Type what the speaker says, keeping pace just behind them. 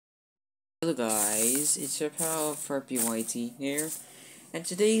Hello guys, it's your pal for PYT here, and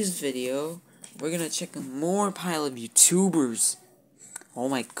today's video, we're gonna check more pile of YouTubers. Oh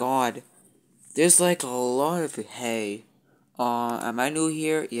my god, there's like a lot of hey. Am I new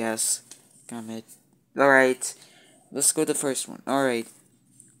here? Yes. Damn it. Alright, let's go to the first one. Alright,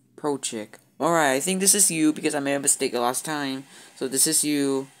 Pro Chick. Alright, I think this is you because I made a mistake the last time. So this is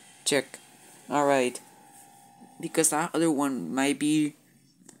you. Check. Alright, because that other one might be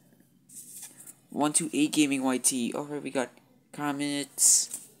 128 Gaming YT. Alright, we got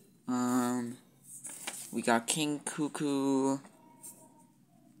comments. We got King Cuckoo.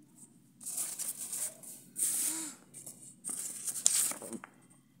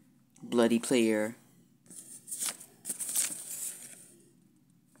 Bloody Player.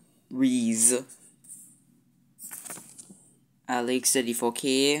 Reese. Alex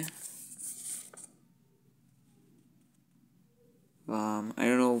 34K. I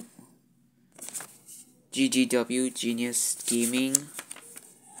don't know. GGW, Genius Gaming.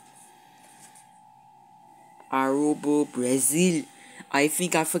 Arubo Brazil. I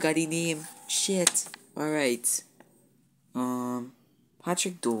think I forgot the name. Shit. Alright.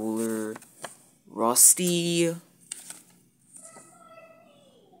 Patrick Doller. Rusty.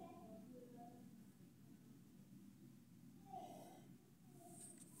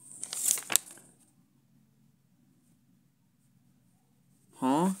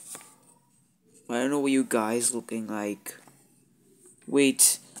 Huh? I don't know what you guys looking like.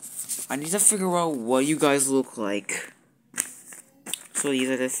 Wait. I need to figure out what you guys look like. So these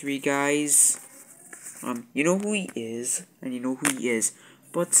are the three guys. You know who he is, and you know who he is.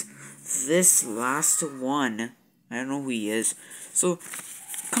 But this last one, I don't know who he is. So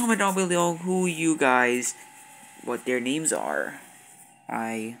comment down below who you guys, what their names are.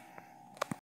 I